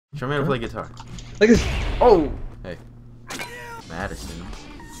Show me how to play guitar. Like this. Oh! Hey. Madison.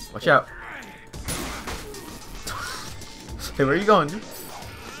 Watch out. Hey, where are you going, dude?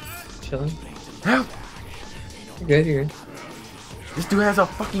 Chilling. Help! You're good, you're good. This dude has a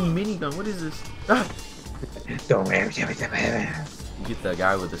fucking minigun. What is this? Ah! Don't worry. You get the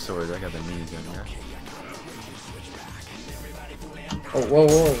guy with the sword. I got the minigun, yeah. Oh, whoa,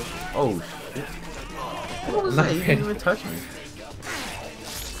 whoa. Oh, shit. What was that? You didn't even touch me.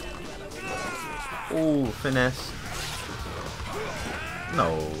 Oh, finesse.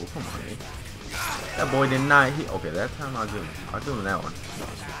 No, come on, man. That boy did not hit. Okay, that time I'll give him that one.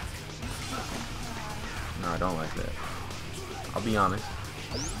 No, I don't like that. I'll be honest.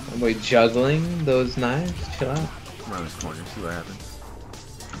 Wait, juggling those knives? Chill out. Come around this corner, see what happens.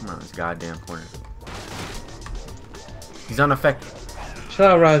 Come around this goddamn corner. He's unaffected. Chill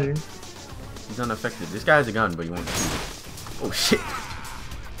out, Roger. He's unaffected. This guy has a gun, but he won't shoot. Oh shit!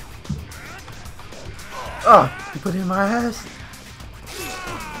 Oh, he put it in my ass.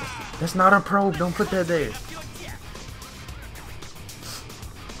 That's not a probe. Don't put that there. This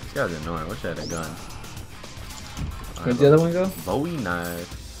guy's annoying. Wish I had a gun. Where'd the other one go? Bowie knife.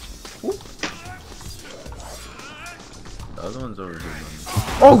 Whoop. The other one's over here.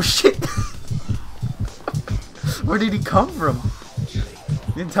 Oh shit! Where did he come from?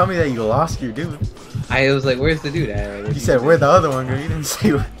 You didn't tell me that you lost your dude. I was like, where's the dude at? You said, where'd the other one go? You didn't say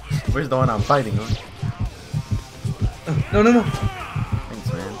where's the one I'm fighting on. No, no, no.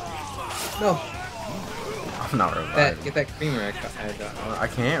 Thanks, man. No. I'm not reviving. Get that creamer I got. I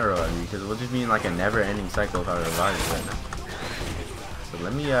can't revive you because it will just be in like a never-ending cycle if I revive you right now. So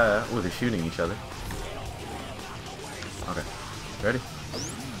let me, oh, they're shooting each other. Okay. Ready?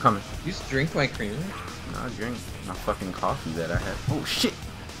 I'm coming. You just drink my creamer? No, I drink my fucking coffee that I had. Oh shit!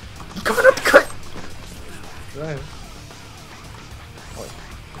 You coming up the cut! Right. Oh,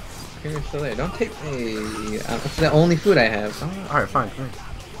 creamer's still there. Don't take me. It's the only food I have. Oh, alright, fine, come here.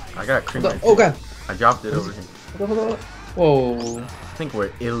 I got creamer. Oh god! I dropped it over here. Hold on. Whoa. I think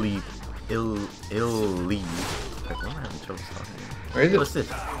we're ill-leave. Like, why am I having trouble talking? Where is it? What's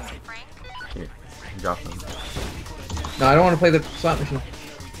this? Here, drop them. No, I don't want to play the slot machine.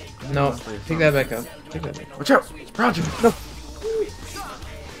 No, take that back up. Take that back up. Watch out! Roger! No!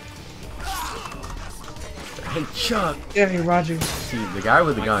 Hey, Chuck! Yeah, hey, Roger. See, the guy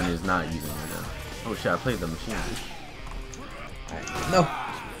with the gun is not using the gun. Oh shit, I played the machine. Right. No.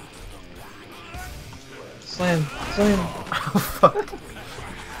 Slam. Slam. Oh fuck.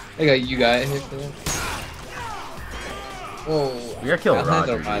 I got you guys hit for that. Whoa. We gotta kill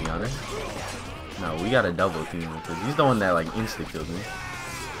Roger, to be honest. No, we gotta double team him because he's the one that like insta killed me.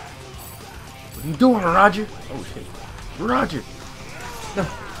 What are you doing, Roger? Oh shit. Roger! No.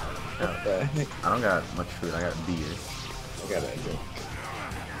 I don't got much food, I got beer. I got that.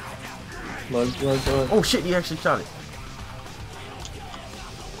 Lug. Oh shit, he actually shot it.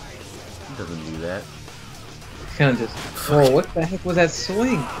 He doesn't do that. Kind of just. Whoa, what the heck was that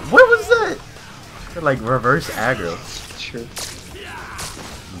swing? What was that? Like reverse aggro. Sure.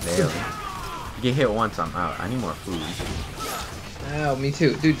 Barely. You get hit once, I'm out. I need more food. Oh, me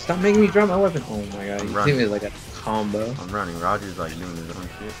too. Dude, stop making me drop my weapon. Oh my god, you see me like a combo. I'm running. Roger's like doing his own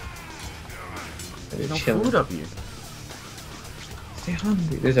shit. There's no chilling. food up here. Stay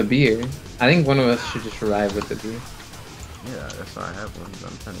hungry. There's a beer. I think one of us should just revive with the beer. Yeah, that's why I have one.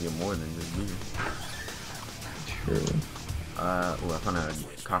 I'm trying to get more than just beer. True. Oh, I found a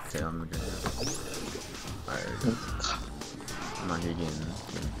cocktail. I'm gonna drink it. Alright. I'm out here getting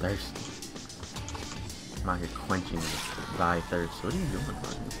thirsty. I'm out here quenching thy thirst. What are you doing,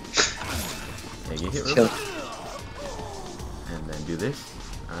 Roger? Yeah, get hit real quick. And then do this.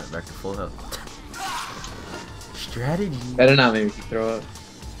 Alright, back to full health. Strategy. Better not make me throw up.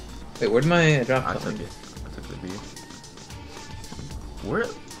 Wait, where'd my drop I come? took it. I took the beer. Where?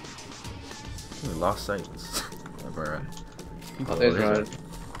 We lost sight. Alright. Oh, there's Roger.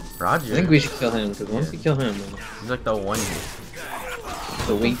 Roger. I think we should kill him because once we kill him, he's like the one hit.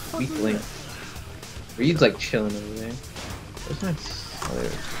 The weak link. Reed's like chilling over there. Where's my? Oh,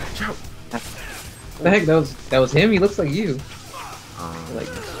 there. Watch out. What the heck? That was him. He looks like you. Like.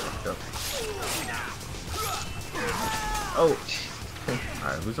 Oh.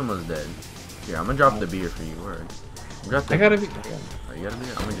 Alright, who's almost dead? Here, I'm gonna drop the beer for you. Word. I gotta be. Oh, you gotta be.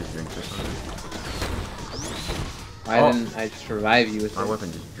 I'm gonna just drink this one. Why didn't I just revive you with my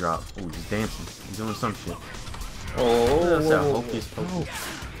weapon just dropped. Oh, he's dancing. He's doing some shit. Oh, that's that hocus pocus.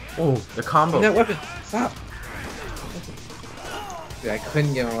 Oh, the combo. That weapon. Stop. Dude, I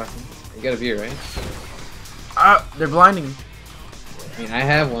couldn't get my weapon. You got a beer, right? Ah, they're blinding me. I mean, I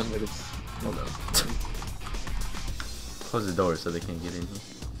have one, but it's. Hold up. Close the door so they can't get in here.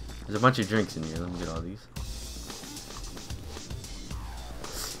 There's a bunch of drinks in here. Let me get all these.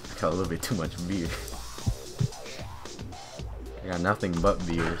 I got a little bit too much beer. I got nothing but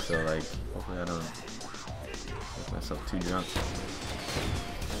beer, so like, hopefully I don't make myself too drunk.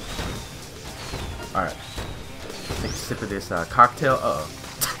 Alright. Take a sip of this cocktail. Uh-oh.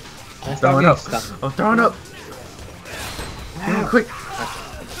 I'm throwing up. I'm throwing up. Come on, quick.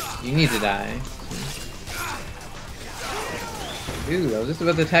 You need to die. Dude, I was just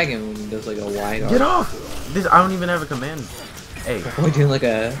about to tag him when he does like a wide Get off! This, I don't even have a command. Hey. We're doing like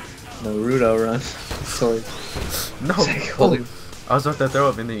a Naruto run. Sorry. No. Oh, I was about to throw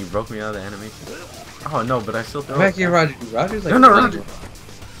up and then he broke me out of the animation. Oh no, but I still throw up. Come back here, Roger. Roger's like... No, Roger.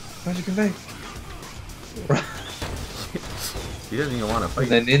 Roger, come back. He doesn't even want to fight.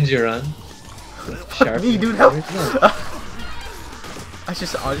 The ninja run. Fuck me, dude, help! I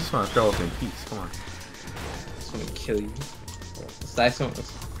just want to throw up in peace. Come on. I just want to kill you. Slice one.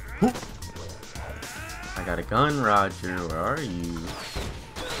 I got a gun, Roger. Where are you?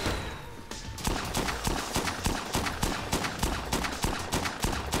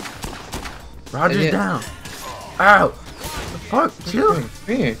 Roger's down. Ow! Fuck, chill. Come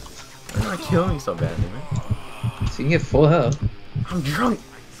here. You're not killing me so badly, man. So you can get full health. I'm drunk.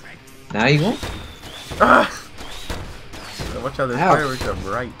 Now you won't? Ah! Watch out, those fireworks are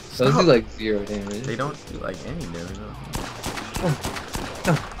bright. Those do like 0 damage. They don't do like any damage. Oh.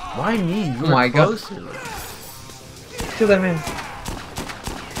 No. Why me? You Oh my god. Kill that man.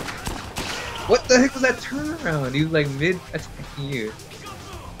 What the heck was that turnaround? He was like mid attacking you.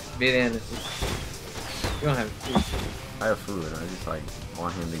 Mid and you don't have food. I have food. I just like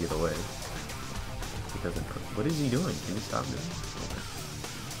want him to get away. Because what is he doing? Can you stop this? Okay.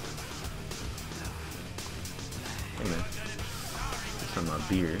 Hey man. Get some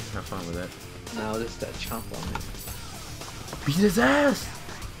beer. Have fun with that. No, this is that chomp on it. Beat his ass!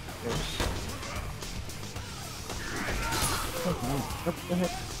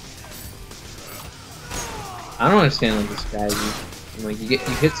 I don't understand like this strategy. Like you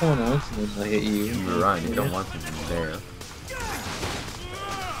hit someone else and then they'll hit you. You're right, you don't want them there.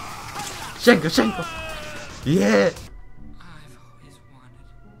 Shenko! Yeah!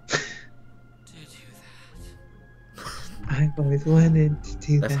 I've always wanted to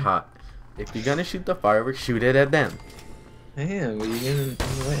do that. That's hot. If you're gonna shoot the fireworks, shoot it at them. I am, but you're getting in the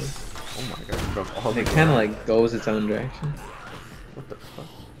way. Oh my god, you broke all the It kind of like goes its own direction. What the fuck?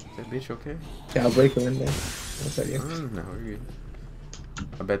 Is that bitch okay? Yeah, I'll break the window. What's that, you? No, we're good.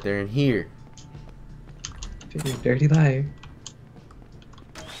 I bet they're in here. You're a dirty liar.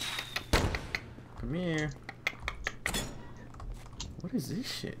 Come here. What is this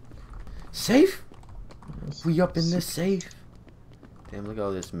shit? Safe? We up in the safe? Damn, look at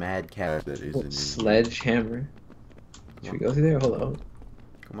all this mad cat that is in here. Sledgehammer. Should we go through there? Hold on.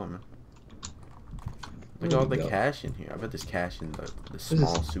 Come on, man. Look at all the cash in here. I bet there's cash in the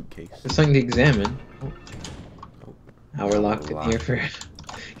small suitcase. There's something to examine. Oh. Now we're locked in here for...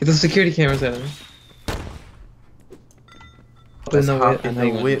 Get those security cameras out of there. Let's hop in the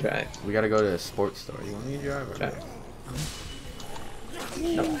whip. Drive. We gotta go to a sports store. You want me to drive? Or Drive.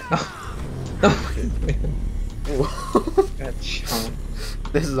 No. No. Got chomped.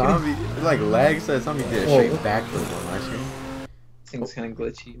 This zombie, like lag said something did a straight backflip on my screen. This thing's kind of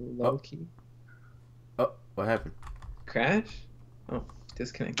glitchy, low key. Oh, what happened? Crash? Oh,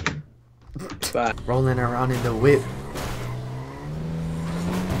 disconnected. Bye. Rolling around in the whip.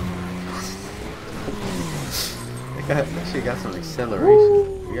 That shit got some acceleration.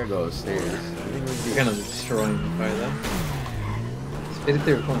 Woo. We gotta go upstairs. You're gonna destroy me by that. Spit it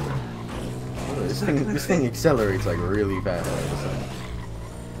through. Come on. This thing accelerates like really fast.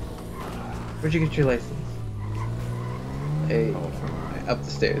 Where'd you get your license? Hey, right, up the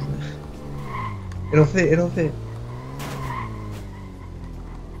stairs. It'll fit. It'll fit.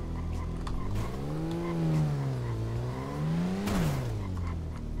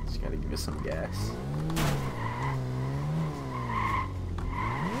 Just gotta give it some gas.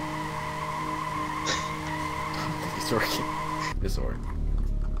 It's working. This will work.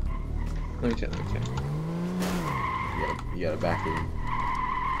 Let me check. You gotta back it.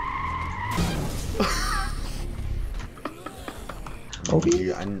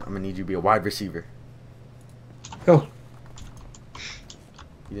 I'm gonna need you to be a wide receiver. Go.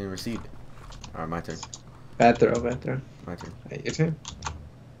 You didn't receive it. Alright, my turn. Bad throw. My turn. Alright, your turn.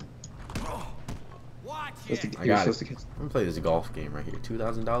 I got it. I'm gonna play this golf game right here.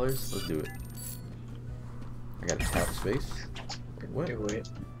 $2,000? Let's do it. I gotta tap space. What? Do it.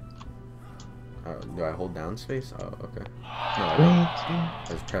 Do I hold down space? Oh, okay. No, I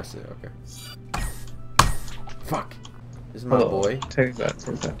just press it. Okay. Fuck. This is my boy. Take that,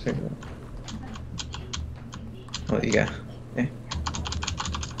 take that, take that. What you got? Yeah.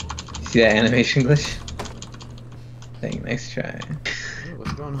 You see that animation glitch? Dang, nice try. Oh,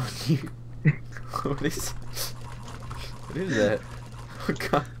 what's going on here? What is that? Oh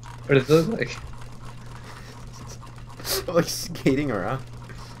god. What does it look like? I'm like skating around.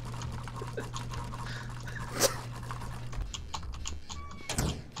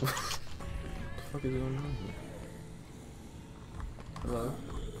 What the fuck is going on here? Hello?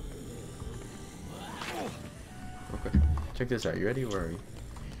 Okay. Check this out. You ready? Where are you?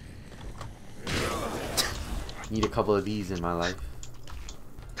 Need a couple of these in my life.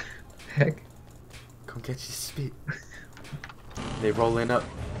 Heck. Come catch this spit. They rolling up.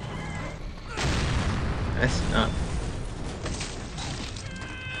 That's not.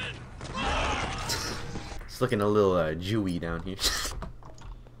 It's looking a little Jewy down here.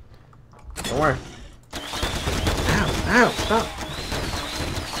 Don't worry. Ow, ow, stop.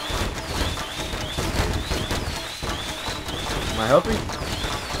 Am I helping?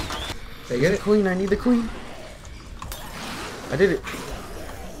 Did I get it? Queen, I need the queen. I did it.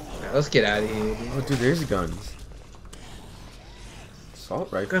 Right, let's get out of here. Dude. Oh, dude, there's guns.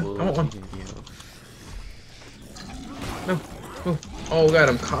 Assault rifle. I want one. No. Oh. Oh god,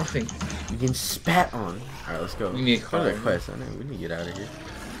 I'm coughing. You getting spat on. Alright, let's go. We need a Go to car. that quest. I know we need to get out of here.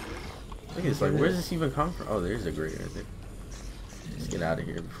 Look at this. Like, where's this even come from? Oh, there's a grate right there. Let's get out of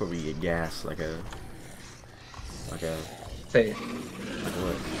here before we get gassed like a. Say it.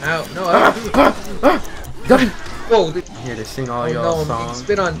 What? Ow, no, W! Whoa, dude. I'm here to sing all Oh y'all no, I'm being songs.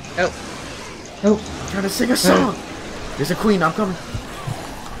 spit on. Help. Help. I'm trying to sing a song. There's a queen. I'm coming.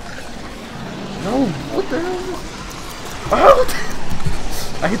 No. What the hell is this? Oh!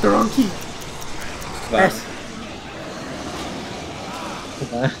 I hit the wrong key. Wow. S.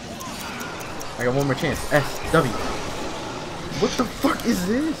 I got one more chance. S. W. What the fuck is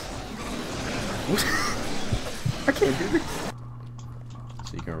this? What? I can't do this.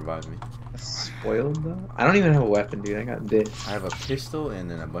 So you can revive me. Spoiled though? I don't even have a weapon, dude. I got this. I have a pistol and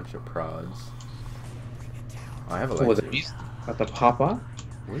then a bunch of prods. Oh, I have a Oh, was lightsaber. it about to pop off?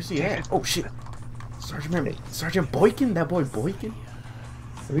 Where's he at? Oh shit! Sergeant Boykin? That boy Boykin?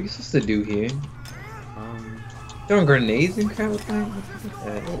 What are you supposed to do here? Throwing grenades and crap? What the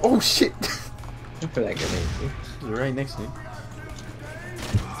heck? Oh shit! Look for that grenade, dude. He was right next to me.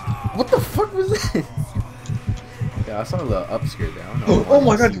 What the fuck was that? Yeah, I saw a little upskirt there. I don't know. Oh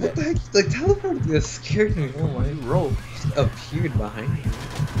my god, what the heck? Like, teleported, that scared me. Oh my. Roll. Just appeared behind me.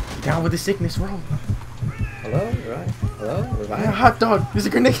 Down with the sickness, roll. Hello? Right? Hello? Revive? Yeah, hot dog. There's a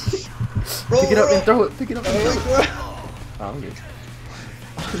grenade. Roll, Pick it up roll. and throw it. Pick it up and throw it. Oh, Oh, I'm good.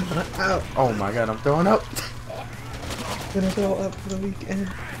 Ow. Oh my god, I'm throwing up. Gonna throw up for the weekend.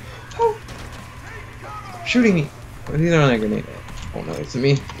 Oh. Shooting me. What are you throwing that grenade at? Oh no, it's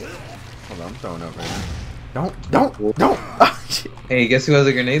me. Hold on, I'm throwing up right now. Don't. Oh, shit. Hey, guess who has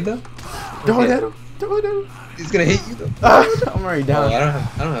a grenade though? Throw it at him. Throw it at him. He's gonna hit you though. I'm already down. Oh, I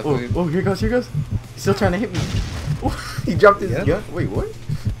don't have food. Oh, here goes. He's still trying to hit me. Oh, he dropped his gun. Wait, what?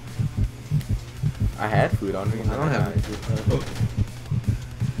 I had food on me. I don't have any food.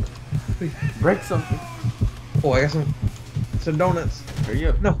 Please, break something. Oh, I got some donuts. Hurry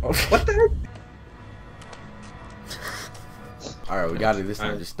up. No. Oh. What the heck? Alright, we got it this time.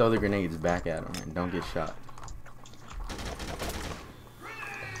 Alright. Just throw the grenades back at him and don't get shot.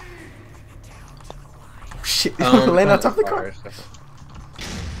 Oh shit. Land on top of the car.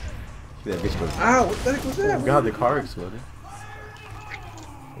 That bitch goes. Ow, what the heck was that? Oh god, the car exploded.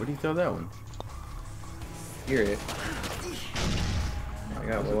 Where'd he throw that one? Hear it. Oh my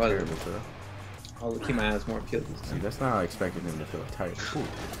god, what was it? I'll keep my eyes more peeled this See, time. that's not how I expected him to throw a tire. Ooh.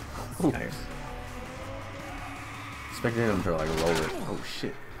 Ooh. Nice. Expected him to like roll it. Oh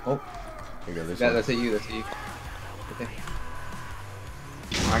shit. Oh. Here you go, this one. That's it, you. That's it, you. Okay.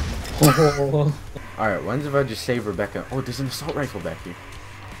 Oh. Alright, when's if I just save Rebecca? Oh, there's an assault rifle back here.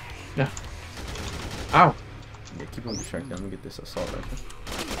 No. Ow. Yeah, keep him distracted. Let me get this assault rifle.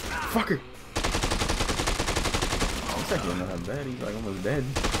 Fucker! Looks like he's not bad. He's like almost dead.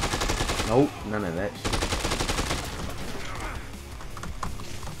 Nope, none of that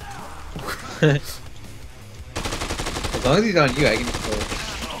shit. As long as he's on you, I can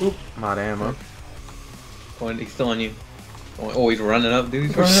just go. Oop. I'm out of ammo. Oh, and he's still on you. Oh, he's running up, dude.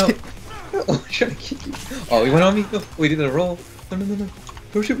 He's running up. Oh, he's trying to kick you. Oh, he went on me. No, we did a roll. No, no, no, no.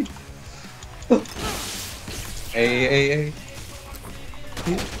 Don't shoot me. Oh. Hey.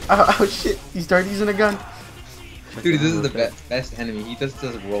 Oh shit, he started using a gun. Dude, this is the best enemy. He just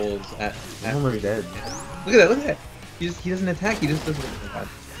does rolls at I'm almost dead. Look at that. He doesn't attack. He just does. Oh, God.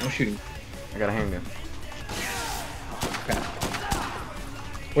 No shooting. I got a handgun.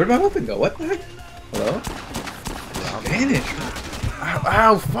 Where'd my weapon go? What the heck? Hello? Vanish. Ow,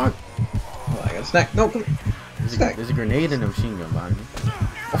 ow, fuck! Oh, I got a snack. No, come on. There's a grenade and a machine gun behind me.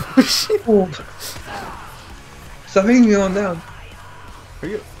 Oh shit! Oh. Stop hitting me on down. Are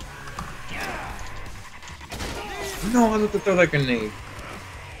you? No, I was about to throw that grenade.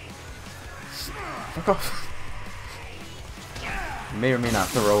 Fuck off. You may or may not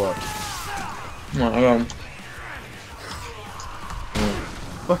throw up. Come on, I'm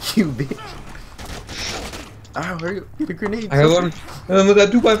Fuck you, bitch. Ow, hurry up. Get a grenade. I got one. Look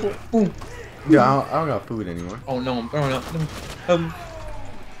at that 2x4. Boom. Yeah, I don't got food anymore. Oh no, I'm throwing up.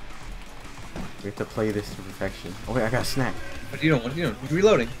 We have to play this to perfection. Oh wait, I got a snack. What are you doing? What are you doing? You're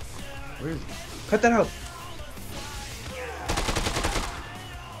reloading. Where is it? Cut that out.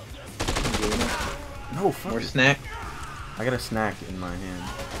 No, fuck More it. snack. I got a snack in my hand.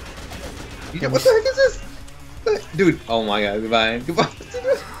 What the heck is this? Dude, oh my god, goodbye. Goodbye.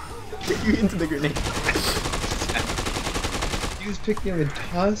 You into the grenade. You just picked me up and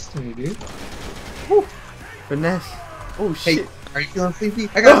tossed me, dude. Woo. Finesse. Oh shit. Hey, are you feeling sleepy?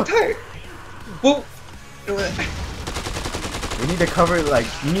 I got tired. Whoa. We need to cover, like,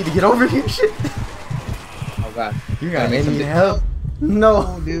 you need to get over here, shit. Oh god. You got any help?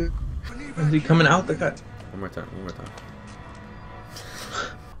 No, dude. Is he coming out the cut? One more time, one more time.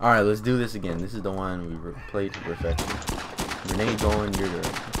 Alright, let's do this again. This is the one we played to perfection. Grenade going, you're good.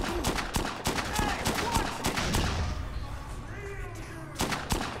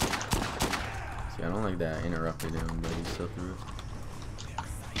 See, I don't like that I interrupted him, but he still threw it.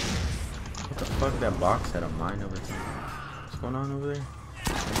 What the fuck? That box had a mine over there. What's going on over there?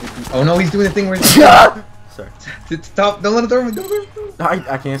 Oh no, he's doing the thing where he's Sorry. Stop, don't let him throw me, don't let him throw me.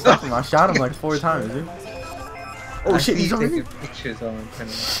 I can't stop him. I shot him like 4 times, dude. Oh shit, he's over here. Pictures on trying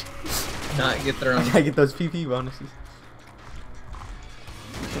to not get thrown. I gotta get those PP bonuses.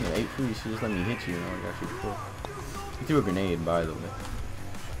 You shouldn't have ate food, you should just let me hit you and I got you before. You threw a grenade, by the way.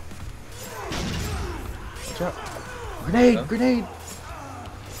 Watch out. Grenade! Huh? Grenade!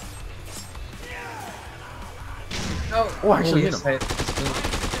 No. Oh, I actually hit yes, him.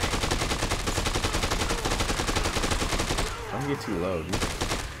 Don't get too low, dude.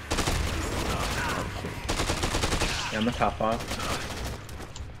 Oh shit. Yeah, I'm gonna top off.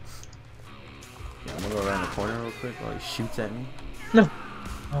 Yeah, I'm gonna go around the corner real quick while he shoots at me. No.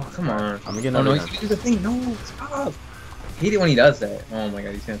 Oh, come on. I'm gonna get Oh no, another he's doing the thing. No, stop. I hate it when he does that. Oh my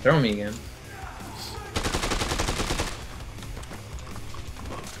god, he's gonna throw me again.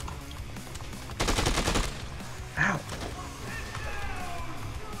 Ow.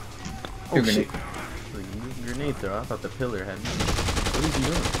 Oh Dude, shit. grenade. Grenade throw. I thought the pillar had me. What is he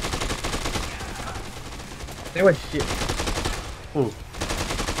doing? Stay away. Shit. Oh.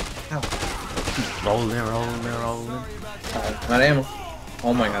 Ow. Rolling, rolling. I'm out of ammo.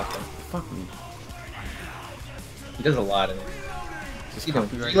 Oh my god. Fuck me. He does a lot of it. Just You don't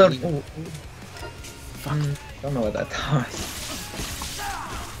copyright reload. me. Oh, Fuck. don't know what that does.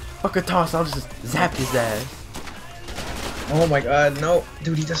 Fuck a toss, I'll just zap his ass. Oh my god, no.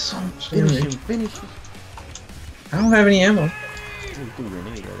 Dude, he does so much Finish damage. him, finish him. I don't have any ammo. Ooh, threw a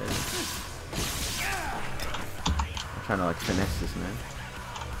grenade right there. I'm trying to like finesse this man.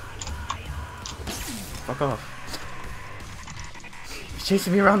 Fuck off. He's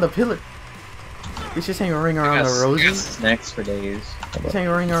chasing me around the pillar. He's just hanging a ring around the rosy. Snacks for days. He's hanging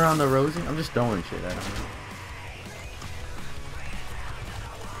a ring around the rosy. I'm just throwing shit at him.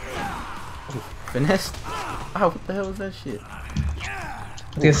 Ooh, finesse. Ow, what the hell was that shit?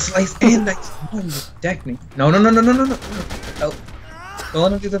 They slice and dice. Oh, you decked me. No. Help. Don't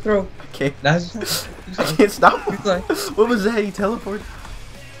let him do the throw. Okay. That's I can't stop him. He's like, What was that? He teleported.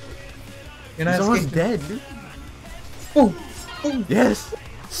 you're not He's almost escaping. dead, dude. Oh. Yes.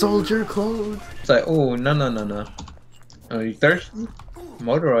 Soldier clothes. It's like, oh, no. Oh, you thirsty?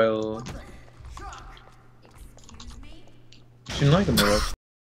 Motor oil. You shouldn't like a motor oil.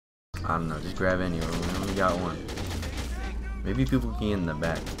 I don't know, just grab any of them. We only got one. Maybe people can get in the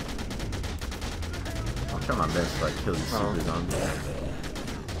back. I'll try my best to like kill these super zombies.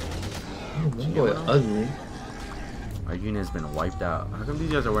 Oh, this boy ugly. Our unit has been wiped out. How come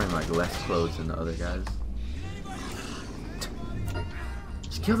these guys are wearing like less clothes than the other guys?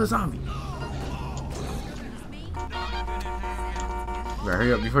 Just kill the zombie. You better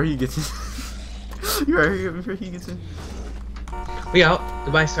hurry up before he gets in. You better hurry up before he gets in. We out.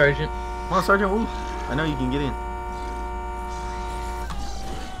 Goodbye, Sergeant. Come on, Sergeant Wu. I know you can get in.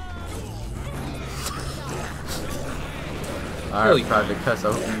 Alright, Private Cuss.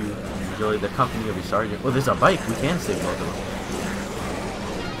 I hope you enjoyed the company of your sergeant. Well, there's a bike. We can save both of them.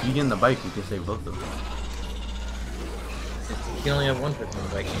 If you get in the bike, we can save both of them. You only have one person on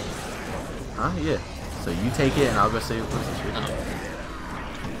the bike. Huh? Yeah. So you take it and I'll go save the shit. Oh.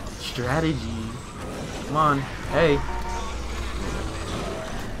 Strategy. Come on. Hey.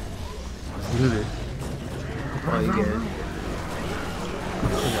 Let's do this. Oh, you get it.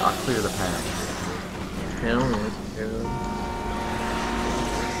 I'll clear the path. I don't know what to do.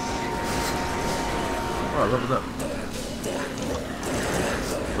 Oh, I leveled up.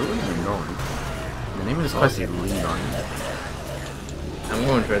 Where are we even going? The name of this quest is Lean On. I'm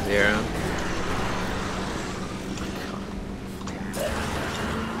going for 0.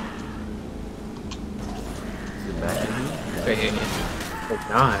 Is it back in here? Right here. Oh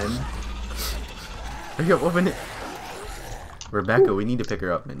god. Hurry up, open it. Rebecca, we need to pick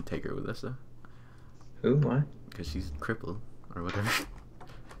her up and take her with us though. Who? What? Because she's crippled or whatever.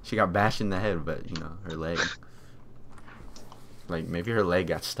 She got bashed in the head, but you know, her leg. Like maybe her leg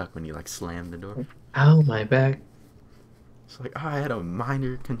got stuck when you like slammed the door. Ow, my back. It's like, oh, I had a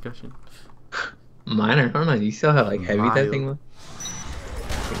minor concussion. Minor? I don't know. You saw how like heavy that thing was?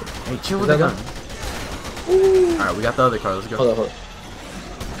 Hey, chill with the gun. Alright, we got the other car. Let's go. Hold on.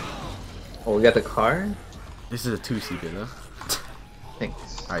 Oh, we got the car? This is a 2-seater though.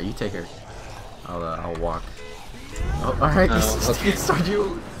 Thanks. Alright, you take her. I'll walk. Oh, alright. Okay. Start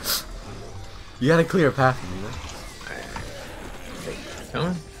you. You gotta clear a path for me, though. Come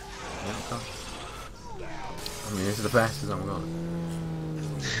on. Yeah, come. I mean, this is the fastest I'm going.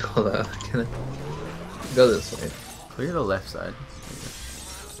 Hold on. Can I go this way? Clear the left side.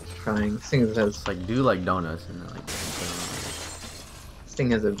 Trying. This thing has It's like do like donuts and then like. this thing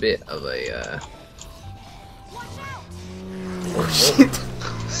has a bit of a Oh shit!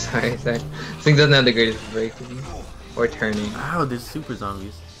 sorry. This thing doesn't have the greatest braking or turning. Wow, there's super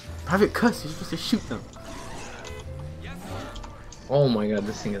zombies. Private Cuss, you're supposed to shoot them. Oh my god,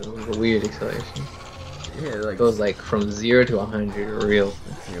 this thing has a weird acceleration. Yeah, like It goes like from 0 to 100 real.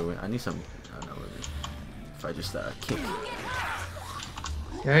 Here, wait, I need some. I don't know. If I just kick.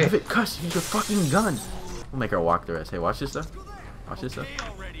 Alright. Private Cuss, use your fucking gun. We'll make her walk the rest. Hey, watch this stuff. Watch this stuff.